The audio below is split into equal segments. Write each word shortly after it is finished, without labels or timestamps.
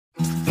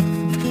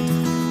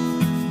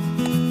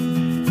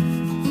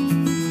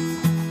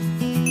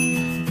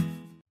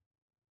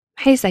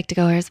Hey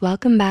Psych2Goers,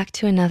 welcome back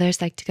to another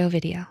Psych2Go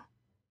video.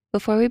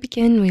 Before we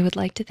begin, we would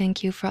like to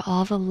thank you for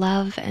all the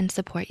love and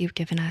support you've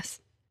given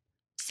us.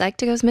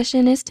 Psych2Go's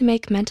mission is to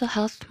make mental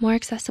health more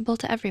accessible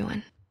to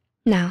everyone.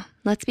 Now,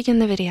 let's begin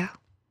the video.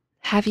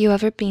 Have you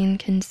ever been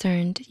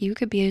concerned you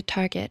could be a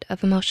target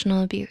of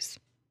emotional abuse?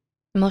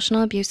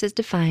 Emotional abuse is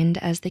defined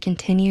as the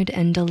continued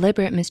and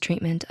deliberate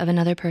mistreatment of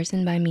another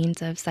person by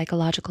means of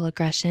psychological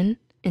aggression,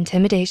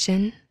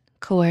 intimidation,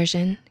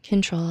 coercion,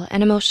 control,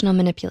 and emotional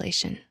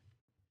manipulation.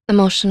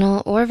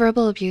 Emotional or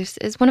verbal abuse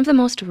is one of the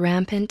most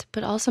rampant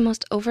but also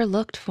most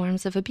overlooked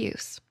forms of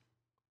abuse.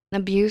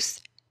 Abuse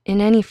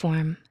in any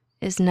form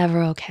is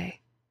never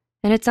okay,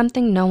 and it's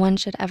something no one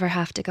should ever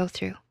have to go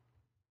through.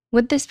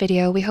 With this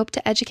video, we hope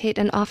to educate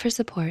and offer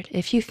support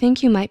if you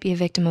think you might be a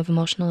victim of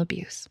emotional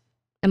abuse.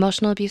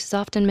 Emotional abuse is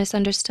often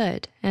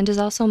misunderstood and is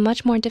also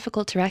much more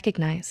difficult to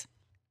recognize.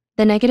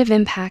 The negative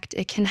impact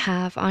it can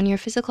have on your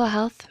physical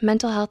health,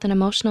 mental health, and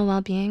emotional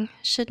well-being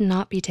should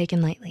not be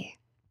taken lightly.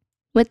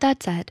 With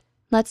that said,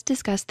 let's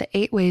discuss the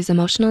 8 ways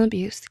emotional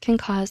abuse can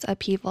cause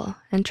upheaval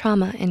and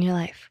trauma in your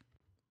life.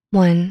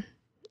 1,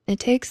 it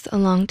takes a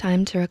long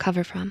time to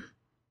recover from.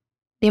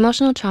 The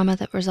emotional trauma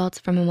that results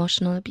from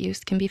emotional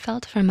abuse can be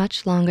felt for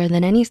much longer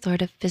than any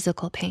sort of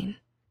physical pain.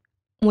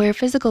 Where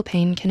physical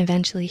pain can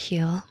eventually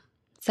heal,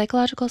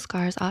 psychological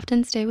scars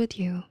often stay with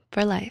you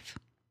for life.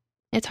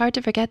 It's hard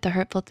to forget the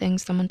hurtful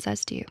things someone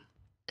says to you,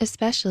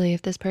 especially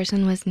if this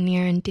person was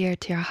near and dear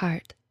to your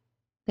heart.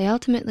 They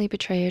ultimately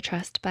betray your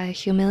trust by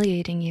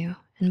humiliating you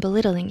and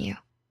belittling you.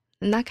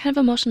 And that kind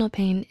of emotional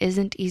pain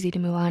isn't easy to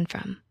move on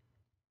from.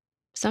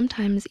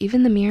 Sometimes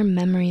even the mere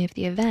memory of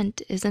the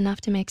event is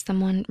enough to make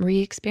someone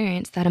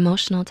re-experience that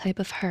emotional type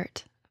of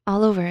hurt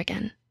all over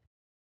again.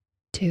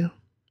 2,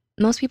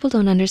 most people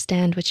don't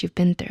understand what you've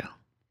been through.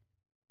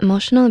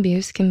 Emotional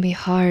abuse can be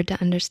hard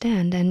to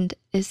understand and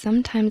is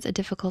sometimes a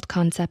difficult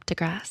concept to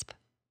grasp.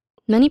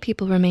 Many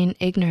people remain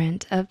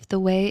ignorant of the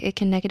way it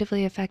can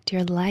negatively affect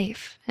your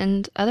life,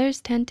 and others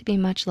tend to be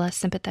much less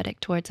sympathetic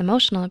towards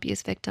emotional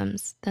abuse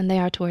victims than they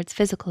are towards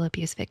physical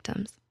abuse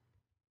victims.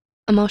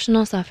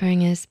 Emotional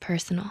suffering is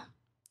personal,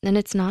 and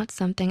it's not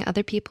something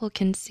other people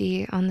can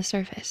see on the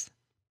surface.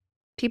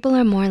 People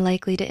are more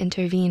likely to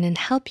intervene and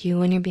help you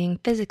when you're being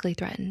physically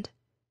threatened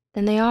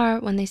than they are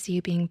when they see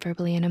you being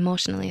verbally and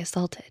emotionally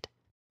assaulted.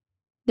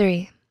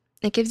 3,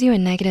 it gives you a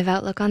negative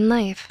outlook on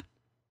life.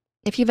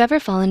 If you've ever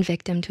fallen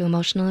victim to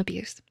emotional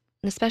abuse,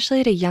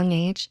 especially at a young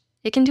age,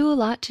 it can do a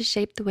lot to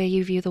shape the way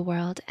you view the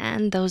world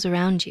and those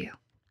around you.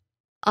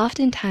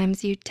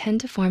 Oftentimes, you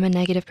tend to form a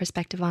negative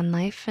perspective on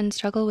life and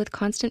struggle with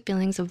constant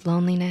feelings of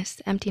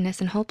loneliness,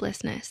 emptiness, and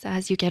hopelessness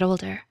as you get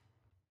older.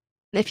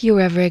 If you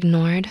were ever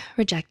ignored,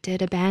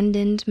 rejected,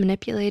 abandoned,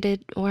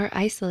 manipulated, or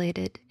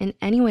isolated in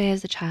any way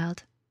as a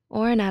child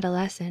or an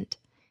adolescent,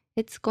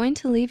 it's going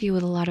to leave you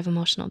with a lot of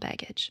emotional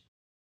baggage.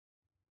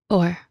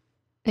 4,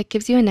 it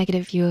gives you a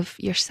negative view of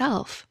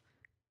yourself.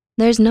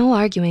 There's no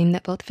arguing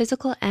that both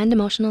physical and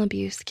emotional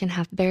abuse can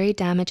have very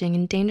damaging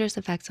and dangerous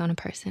effects on a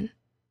person.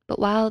 But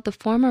while the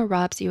former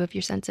robs you of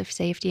your sense of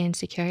safety and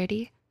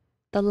security,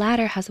 the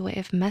latter has a way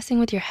of messing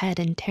with your head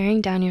and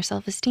tearing down your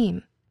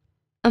self-esteem.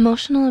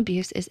 Emotional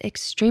abuse is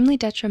extremely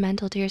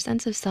detrimental to your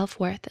sense of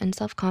self-worth and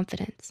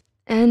self-confidence,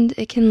 and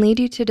it can lead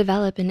you to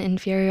develop an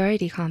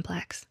inferiority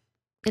complex.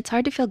 It's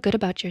hard to feel good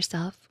about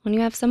yourself when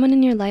you have someone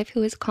in your life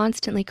who is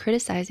constantly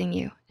criticizing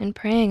you and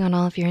preying on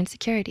all of your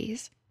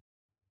insecurities.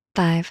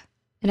 5,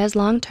 it has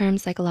long-term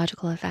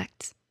psychological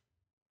effects.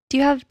 Do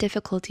you have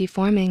difficulty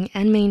forming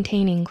and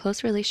maintaining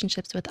close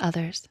relationships with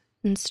others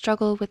and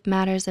struggle with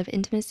matters of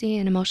intimacy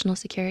and emotional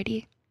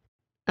security?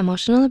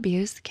 Emotional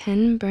abuse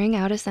can bring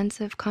out a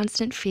sense of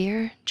constant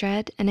fear,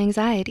 dread, and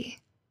anxiety.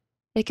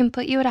 It can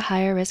put you at a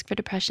higher risk for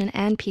depression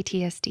and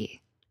PTSD,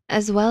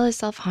 as well as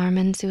self-harm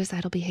and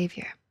suicidal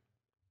behavior.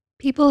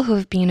 People who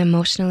have been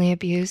emotionally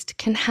abused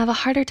can have a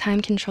harder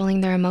time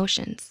controlling their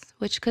emotions,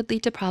 which could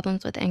lead to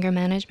problems with anger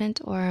management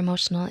or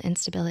emotional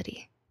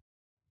instability.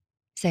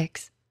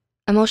 6,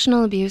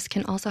 emotional abuse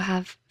can also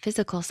have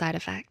physical side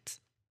effects.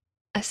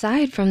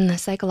 Aside from the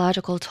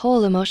psychological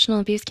toll emotional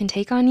abuse can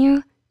take on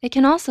you, it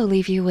can also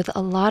leave you with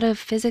a lot of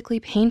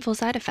physically painful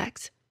side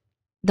effects.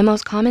 The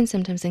most common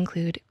symptoms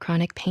include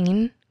chronic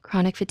pain,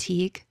 chronic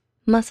fatigue,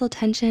 muscle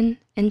tension,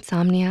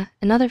 insomnia,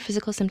 and other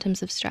physical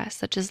symptoms of stress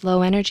such as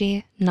low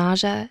energy,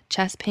 nausea,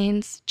 chest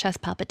pains,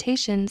 chest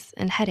palpitations,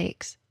 and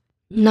headaches.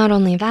 Not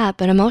only that,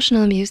 but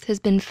emotional abuse has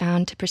been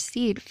found to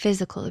precede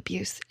physical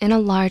abuse in a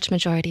large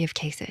majority of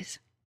cases.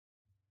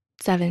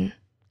 7,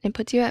 it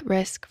puts you at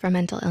risk for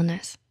mental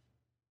illness.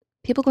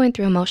 People going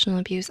through emotional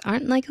abuse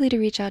aren't likely to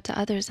reach out to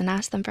others and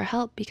ask them for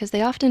help because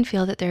they often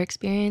feel that their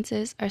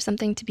experiences are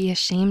something to be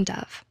ashamed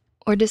of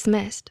or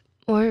dismissed,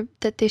 or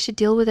that they should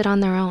deal with it on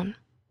their own.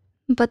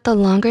 But the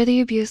longer the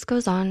abuse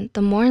goes on,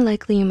 the more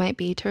likely you might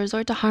be to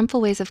resort to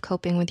harmful ways of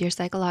coping with your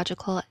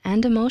psychological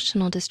and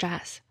emotional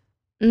distress.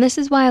 And this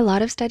is why a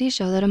lot of studies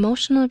show that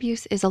emotional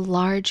abuse is a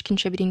large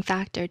contributing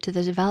factor to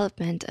the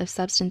development of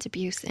substance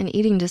abuse and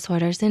eating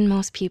disorders in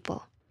most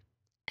people.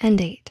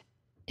 And 8,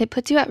 it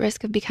puts you at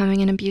risk of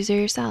becoming an abuser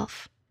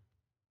yourself.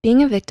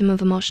 Being a victim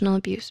of emotional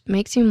abuse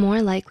makes you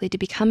more likely to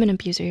become an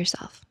abuser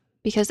yourself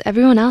because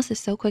everyone else is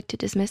so quick to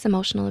dismiss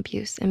emotional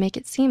abuse and make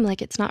it seem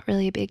like it's not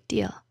really a big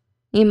deal.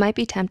 You might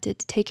be tempted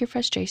to take your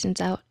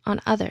frustrations out on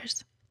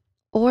others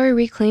or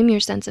reclaim your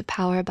sense of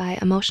power by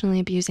emotionally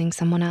abusing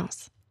someone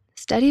else.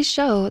 Studies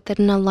show that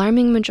an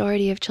alarming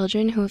majority of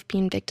children who have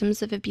been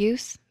victims of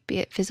abuse, be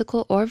it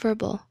physical or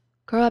verbal,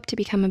 grow up to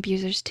become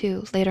abusers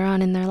too later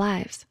on in their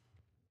lives.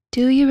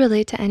 Do you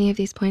relate to any of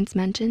these points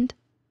mentioned?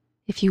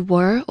 If you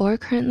were or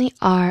currently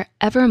are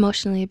ever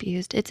emotionally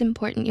abused, it's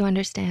important you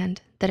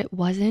understand that it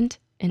wasn't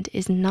and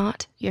is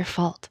not your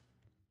fault.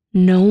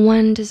 No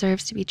one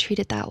deserves to be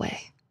treated that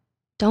way.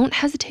 Don't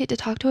hesitate to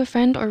talk to a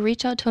friend or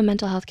reach out to a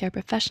mental health care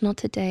professional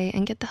today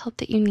and get the help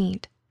that you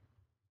need.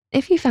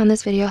 If you found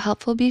this video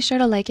helpful, be sure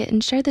to like it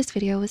and share this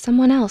video with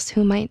someone else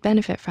who might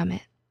benefit from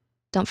it.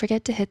 Don't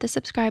forget to hit the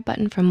subscribe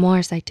button for more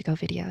Psych2Go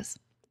videos.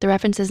 The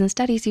references and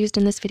studies used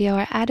in this video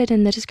are added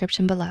in the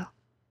description below.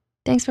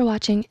 Thanks for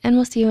watching, and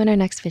we'll see you in our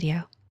next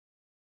video.